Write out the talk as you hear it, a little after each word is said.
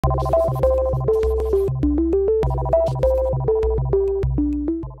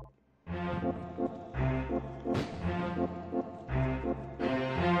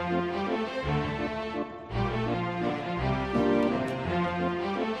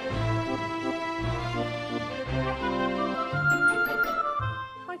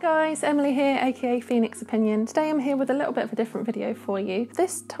Guys, Emily here, aka Phoenix Opinion. Today I'm here with a little bit of a different video for you.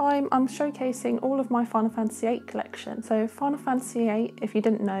 This time I'm showcasing all of my Final Fantasy VIII collection. So Final Fantasy VIII, if you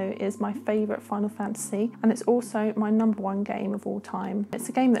didn't know, is my favourite Final Fantasy, and it's also my #1 game of all time. It's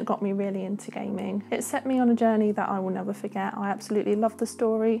a game that got me really into gaming. It set me on a journey that I will never forget. I absolutely love the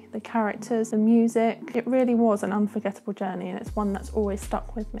story, the characters, the music. It really was an unforgettable journey, and it's one that's always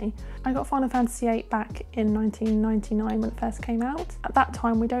stuck with me. I got Final Fantasy VIII back in 1999 when it first came out. At that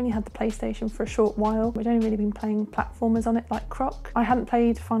time we'd only had the PlayStation for a short while. We'd only really been playing platformers on it like Croc. I hadn't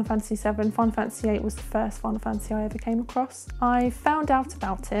played Final Fantasy VII. Final Fantasy VIII was the first Final Fantasy I ever came across. I found out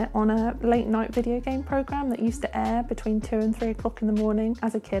about it on a late night video game program that used to air between 2 and 3 o'clock in the morning.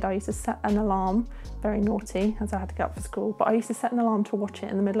 As a kid I used to set an alarm, very naughty as I had to get up for school, but I used to set an alarm to watch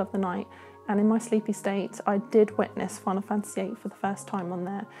it in the middle of the night, and in my sleepy state I did witness Final Fantasy VIII for the first time on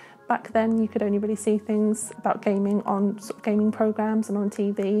there. Back then you could only really see things about gaming on sort of gaming programs and on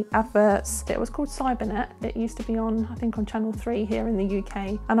TV, adverts. It was called Cybernet. It used to be on, I think, on Channel 3 here in the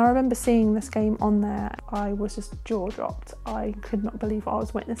UK. And I remember seeing this game on there. I was just jaw dropped. I could not believe what I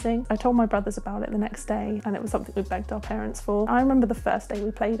was witnessing. I told my brothers about it the next day, and it was something we begged our parents for. I remember the first day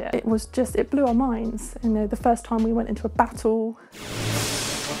we played it. It was just, it blew our minds. You know, the first time we went into a battle.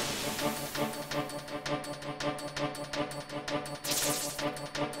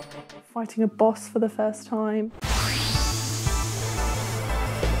 Fighting a boss for the first time.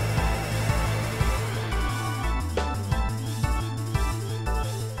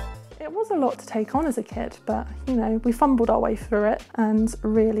 It was a lot to take on as a kid, but you know, we fumbled our way through it and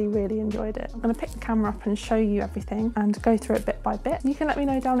really enjoyed it. I'm going to pick the camera up and show you everything and go through it bit by bit. You can let me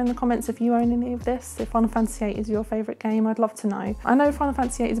know down in the comments if you own any of this, if Final Fantasy VIII is your favourite game. I'd love to know. I know Final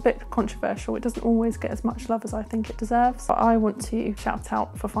Fantasy VIII is a bit controversial. It doesn't always get as much love as I think it deserves, but I want to shout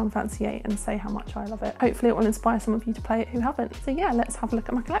out for Final Fantasy VIII and say how much I love it. Hopefully it will inspire some of you to play it who haven't. So yeah, let's have a look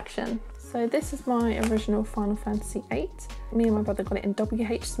at my collection. So this is my original Final Fantasy VIII. Me and my brother got it in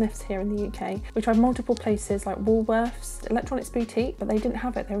WH Smith's here in the UK. We tried multiple places like Woolworths, Electronics Boutique, but they didn't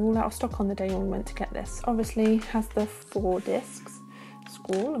have it. They were all out of stock on the day when we went to get this. Obviously has the 4 discs,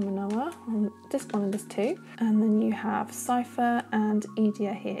 Squall and Manoa on disc 1 and disc 2. And then you have Cypher and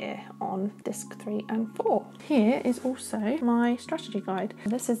Edia here on disc 3 and 4. Here is also my strategy guide.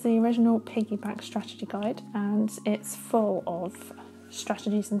 This is the original piggyback strategy guide, and it's full of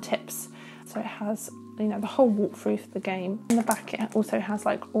strategies and tips. So it has, you know, the whole walkthrough for the game. In the back it also has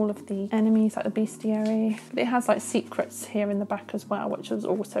like all of the enemies, like the bestiary, but it has like secrets here in the back as well, which was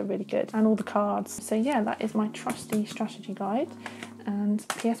also really good, and all the cards. So yeah, that is my trusty strategy guide and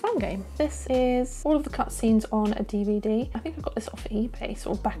PS1 game. This is all of the cutscenes on a DVD. I think I got this off eBay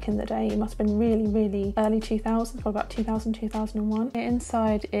sort of back in the day. It must have been really early 2000s, probably about 2000, 2001.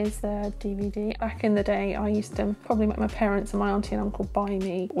 Inside is the DVD. Back in the day I used to probably make my parents and my auntie and uncle buy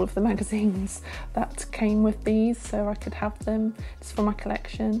me all of the magazines that came with these so I could have them just for my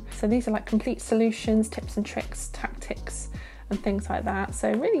collection. So these are like complete solutions, tips and tricks, tactics and things like that.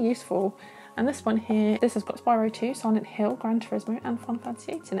 So really useful. And this one here, this has got Spyro 2, Silent Hill, Gran Turismo and Final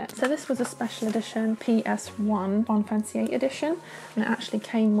Fantasy VIII in it. So this was a special edition PS1 Final Fantasy VIII edition, and it actually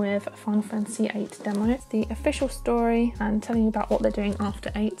came with a Final Fantasy VIII demo. It's the official story and telling you about what they're doing after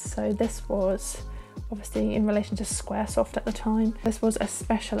 8. So this was obviously in relation to Squaresoft at the time. This was a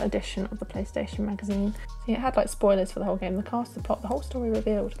special edition of the PlayStation magazine. So it had like spoilers for the whole game, the cast, the plot, the whole story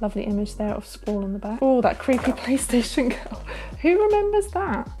revealed. Lovely image there of Squall on the back. Oh, that creepy PlayStation girl. Who remembers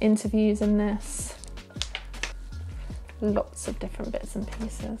that? Interviews in this. Lots of different bits and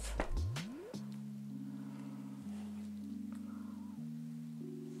pieces.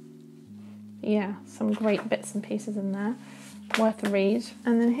 Yeah, some great bits and pieces in there. Worth a read.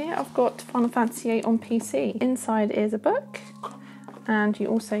 And then here I've got Final Fantasy VIII on PC. Inside is a book, and you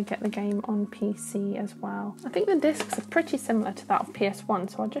also get the game on PC as well. I think the discs are pretty similar to that of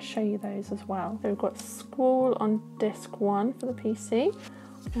PS1, so I'll just show you those as well. So we've got Squall on disc 1 for the PC,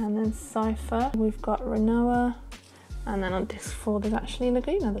 and then Cypher. We've got Renoa, and then on disc 4 there's actually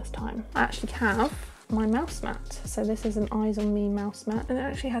Laguna this time. I actually have my mouse mat. So this is an Eyes on Me mouse mat, and it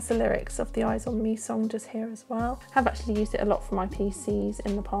actually has the lyrics of the Eyes on Me song just here as well. I've actually used it a lot for my PCs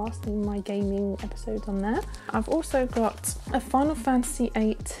in the past, in my gaming episodes on there. I've also got a Final Fantasy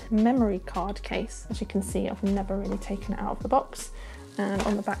VIII memory card case. As you can see, I've never really taken it out of the box. and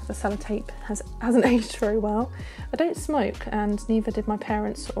on the back the sellotape hasn't aged very well. I don't smoke, and neither did my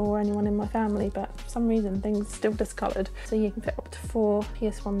parents or anyone in my family, but for some reason things still discoloured. So you can fit up to 4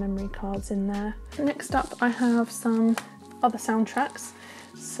 PS1 memory cards in there. Next up I have some other soundtracks.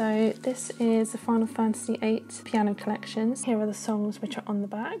 So this is the Final Fantasy VIII piano collections. Here are the songs which are on the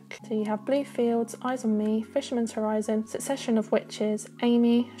back. So you have Blue Fields, Eyes on Me, Fisherman's Horizon, Succession of Witches,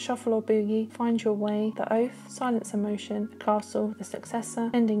 Amy, Shuffle or Boogie, Find Your Way, The Oath, Silence and Motion, Castle, The Successor,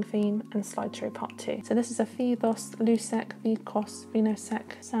 Ending Theme, and Slideshow Part 2. So this is a Fidos, Lusek, Vikos,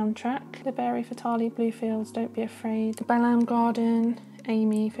 Vinosek soundtrack. Liberi Fatali, Blue Fields, Don't Be Afraid, Balamb Garden,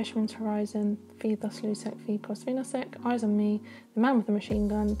 Amy, Fisherman's Horizon, Fidos, Lusek, Vikos, Vinosek, Eyes on Me, The Man with the Machine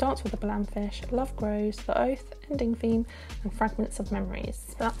Gun, Dance with the Balamfish, Love Grows, The Oath, Ending Theme, and Fragments of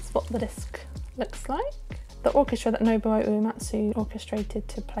Memories. That's what the disc looks like. The orchestra that Nobuo Uematsu orchestrated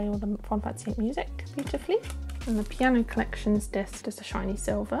to play all the Final Fantasy VIII music beautifully. And the piano collections disc, just a shiny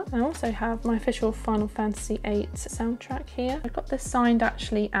silver. I also have my official Final Fantasy VIII soundtrack here. I got this signed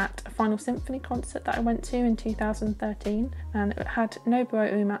actually at a Final Symphony concert that I went to in 2013, and it had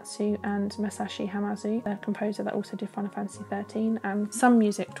Nobuo Uematsu and Masashi Hamauzu, the composer that also did Final Fantasy XIII, and some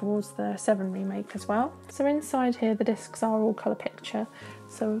music towards the 7 remake as well. So inside here the discs are all colour picture.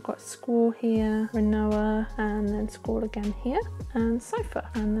 So we've got Squall here, Renoa, and then Squall again here, and Cypher.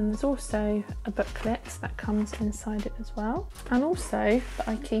 And then there's also a booklet that comes inside it as well. And also that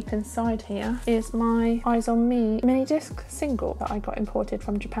I keep inside here is my Eyes on Me mini disc single that I got imported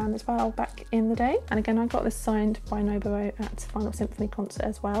from Japan as well back in the day. And again, I got this signed by Nobuo at Final Symphony concert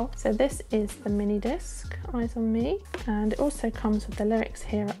as well. So this is the mini disc, Eyes on Me, and it also comes with the lyrics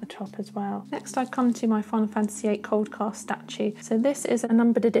here at the top as well. Next I come to my Final Fantasy VIII Cold Cast statue. So this is a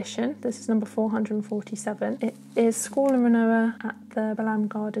numbered edition. This is number 447. It is Squall and Renoa at the Balamb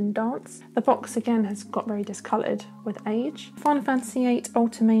Garden dance. The box again has got very discoloured with age. Final Fantasy VIII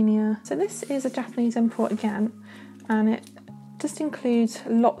Ultimania. So this is a Japanese import again, and it just includes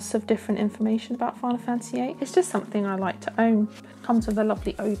lots of different information about Final Fantasy VIII. It's just something I like to own. It comes with a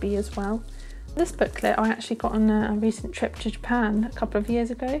lovely obi as well. This booklet I actually got on a recent trip to Japan a couple of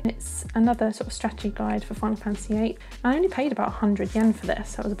years ago. It's another sort of strategy guide for Final Fantasy VIII. I only paid about 100 yen for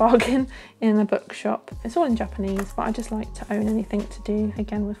this. That was a bargain in a bookshop. It's all in Japanese, but I just like to own anything to do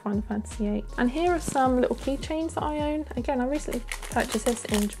again with Final Fantasy VIII. And here are some little keychains that I own. Again, I recently purchased this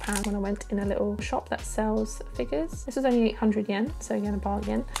in Japan when I went in a little shop that sells figures. This was only 800 yen, so again a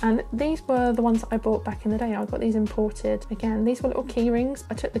bargain. And these were the ones that I bought back in the day. I got these imported. Again, these were little key rings.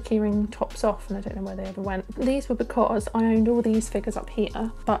 I took the keyring tops off and I don't know where they ever went. These were because I owned all these figures up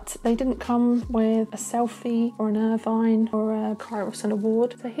here, but they didn't come with a selfie or an Irvine or a Kairos and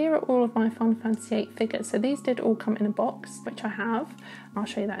Award. So here are all of my Final Fantasy VIII figures. So these did all come in a box, which I have. I'll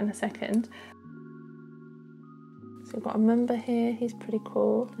show you that in a second. So we've got a member here, he's pretty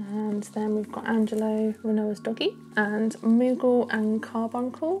cool. And then we've got Angelo, Renoa's doggy, and Moogle and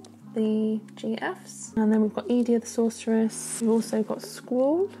Carbuncle, the GFs. And then we've got Edea the Sorceress. We've also got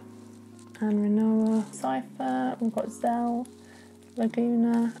Squall and Renoa, Cypher, we've got Zell,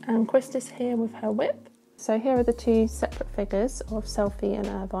 Laguna, and Quistis here with her whip. So here are the two separate figures of Selfie and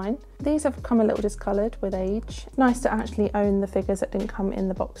Irvine. These have come a little discoloured with age. Nice to actually own the figures that didn't come in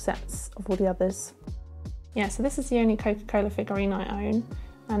the box sets of all the others. Yeah, so this is the only Coca-Cola figurine I own,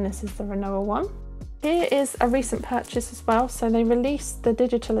 and this is the Renoa one. Here is a recent purchase as well. So they released the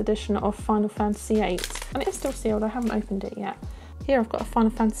digital edition of Final Fantasy VIII, and it is still sealed, I haven't opened it yet. Here I've got a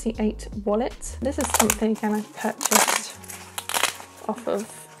Final Fantasy VIII wallet. This is something again I purchased off of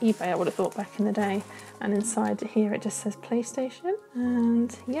eBay, I would have thought, back in the day. And inside here it just says PlayStation,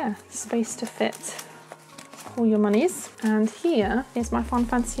 and yeah, space to fit all your monies. And here is my Final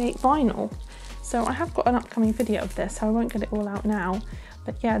Fantasy VIII vinyl. So I have got an upcoming video of this, so I won't get it all out now.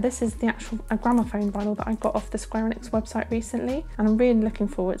 But yeah, this is the actual gramophone vinyl that I got off the Square Enix website recently, and I'm really looking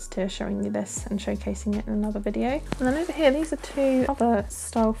forwards to showing you this and showcasing it in another video. And then over here, these are two other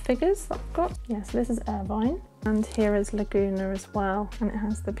style figures that I've got. Yeah, so this is Irvine, and here is Laguna as well, and it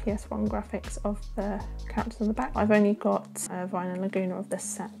has the PS1 graphics of the characters on the back. I've only got Irvine and Laguna of this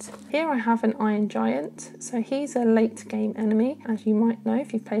set. Here I have an Iron Giant, so he's a late game enemy, as you might know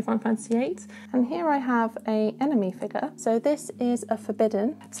if you've played Final Fantasy VIII. And here I have a enemy figure, so this is a Forbidden.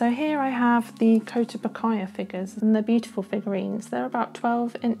 So here I have the Kota Bakaya figures, and they're beautiful figurines. They're about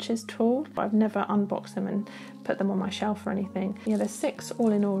 12 inches tall. I've never unboxed them and put them on my shelf or anything. Yeah, there's 6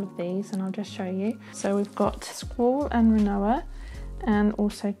 all in all of these, and I'll just show you. So we've got Squall and Renoa, and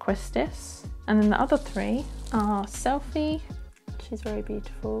also Quistis. And then the other 3 are Selfie, which She's very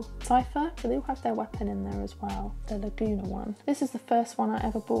beautiful. Cypher, but they all have their weapon in there as well, the Laguna one. This is the first one I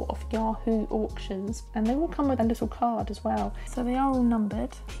ever bought off Yahoo auctions, and they all come with a little card as well. So they are all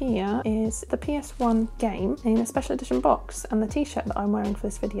numbered. Here is the PS1 game in a special edition box, and the t-shirt that I'm wearing for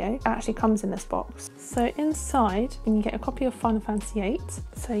this video actually comes in this box. So inside you can get a copy of Final Fantasy VIII.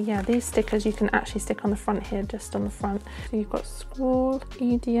 So yeah, these stickers you can actually stick on the front here, just on the front. So you've got Squall,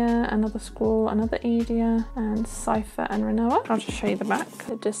 Edia, another Squall, another Edia, and Cypher and Renoa. I'll just show you the back.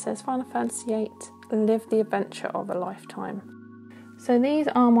 It just says Final Fantasy VIII, live the adventure of a lifetime. So these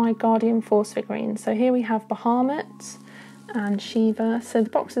are my Guardian Force figurines. So here we have Bahamut and Shiva. So the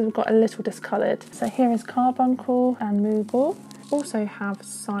boxes have got a little discoloured. So here is Carbuncle and Moogle. Also have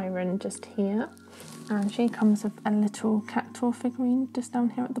Siren just here. And she comes with a little Cactuar figurine just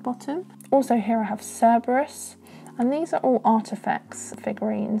down here at the bottom. Also here I have Cerberus. And these are all artifacts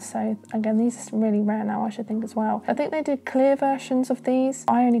figurines, so again these are really rare now, I should think, as well. I think they did clear versions of these.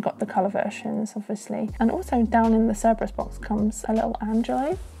 I only got the colour versions, obviously. And also down in the Cerberus box comes a little Angelo.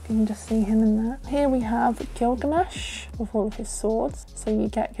 You can just see him in there. Here we have Gilgamesh with all of his swords. So you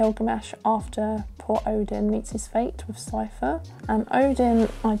get Gilgamesh after poor Odin meets his fate with Cypher. And Odin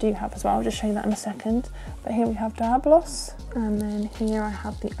I do have as well, I'll just show you that in a second. But here we have Diablos, and then here I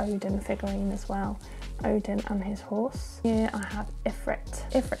have the Odin figurine as well. Odin and his horse. Here I have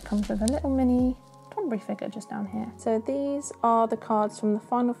Ifrit. Ifrit comes with a little mini Tombury figure just down here. So these are the cards from the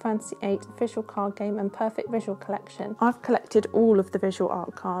Final Fantasy VIII official card game and perfect visual collection. I've collected all of the visual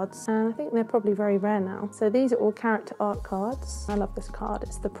art cards, and I think they're probably very rare now. So these are all character art cards. I love this card.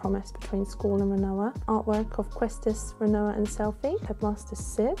 It's the promise between Squall and Renoa. Artwork of Questus, Renoa and Selphie, Headmaster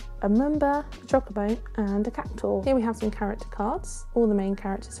Sid, a Mumba, a Chocobo and a Cactuar. Here we have some character cards, all the main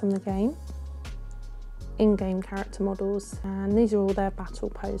characters from the game. In-game character models, and these are all their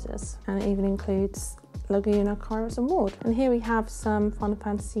battle poses, and it even includes Laguna, Kairos and Ward. And here we have some Final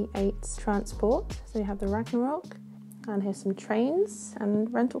Fantasy VIII transport. So we have the Ragnarok, and here's some trains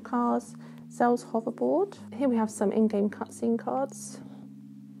and rental cars, Cell's hoverboard. Here we have some in-game cutscene cards.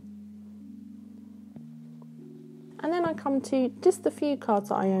 And then I come to just the few cards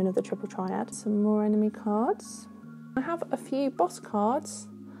that I own of the Triple Triad. Some more enemy cards. I have a few boss cards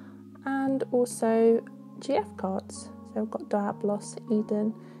and also GF cards. So I've got Diablos,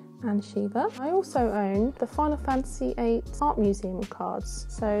 Eden and Shiva. I also own the Final Fantasy VIII Art Museum cards.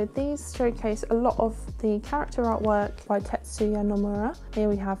 So these showcase a lot of the character artwork by Tetsuya Nomura. Here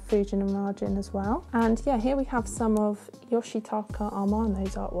we have Fujin and Rajin as well. And yeah, here we have some of Yoshitaka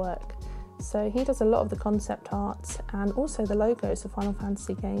Amano's artwork. So he does a lot of the concept art and also the logos of Final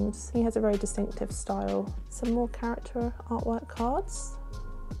Fantasy games. He has a very distinctive style. Some more character artwork cards.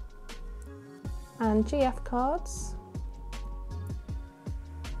 And GF cards,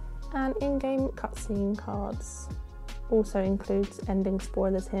 and in-game cutscene cards. Also includes ending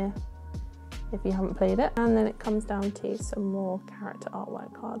spoilers here if you haven't played it. And then it comes down to some more character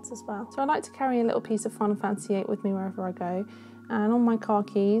artwork cards as well. So I like to carry a little piece of Final Fantasy VIII with me wherever I go, and on my car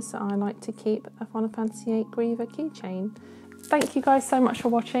keys I like to keep a Final Fantasy VIII Griever keychain. Thank you guys so much for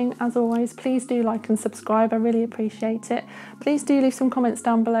watching. As always, please do like and subscribe. I really appreciate it. Please do leave some comments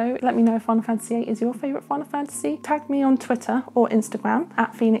down below. Let me know if Final Fantasy VIII is your favourite Final Fantasy. Tag me on Twitter or Instagram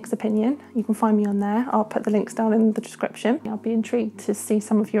at @PhoenixOpinion. You can find me on there. I'll put the links down in the description. I'll be intrigued to see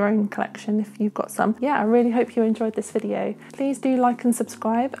some of your own collection if you've got some. Yeah, I really hope you enjoyed this video. Please do like and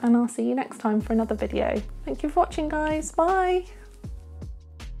subscribe, and I'll see you next time for another video. Thank you for watching, guys. Bye.